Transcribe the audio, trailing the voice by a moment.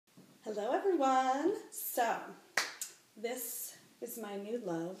Hello everyone. So, this is my new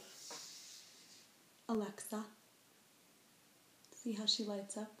love, Alexa. See how she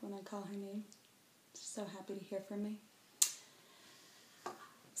lights up when I call her name? She's so happy to hear from me.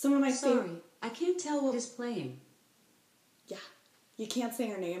 Some of my Sorry, I can't tell what is playing. Yeah, you can't say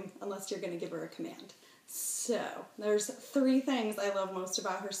her name unless you're going to give her a command. So, there's 3 things I love most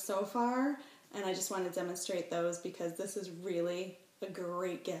about her so far, and I just want to demonstrate those because this is really a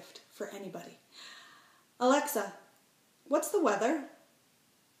great gift for anybody. Alexa, what's the weather?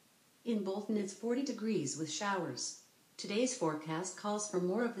 In Bolton, it's 40 degrees with showers. Today's forecast calls for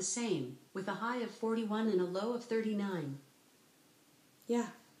more of the same, with a high of 41 and a low of 39. Yeah,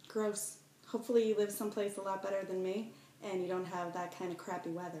 gross. Hopefully you live someplace a lot better than me, and you don't have that kind of crappy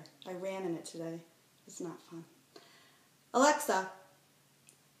weather. I ran in it today. It's not fun. Alexa,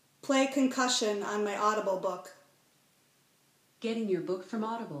 play Concussion on my Audible book. Getting your book from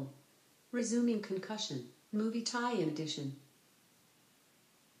Audible. Resuming Concussion, movie tie-in edition.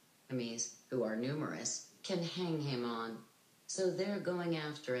 Enemies, who are numerous, can hang him on. So they're going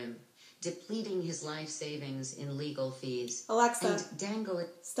after him, depleting his life savings in legal fees. Alexa, and dangle it.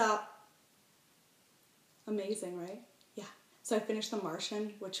 Stop. Amazing, right? Yeah. So I finished The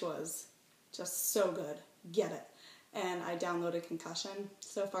Martian, which was just so good. Get it. And I downloaded Concussion.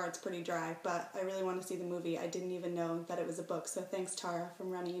 So far it's pretty dry, but I really want to see the movie. I didn't even know that it was a book, so thanks Tara from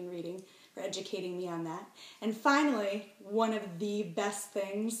Running and Reading for educating me on that. And finally, one of the best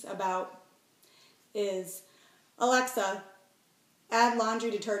things about is, Alexa, add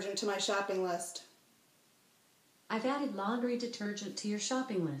laundry detergent to my shopping list. I've added laundry detergent to your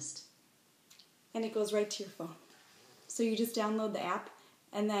shopping list. And it goes right to your phone. So you just download the app,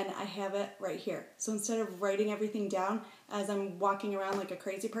 and then I have it right here. So instead of writing everything down as I'm walking around like a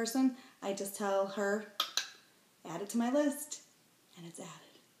crazy person, I just tell her, add it to my list, and it's added.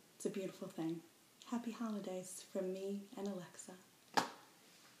 It's a beautiful thing. Happy holidays from me and Alexa.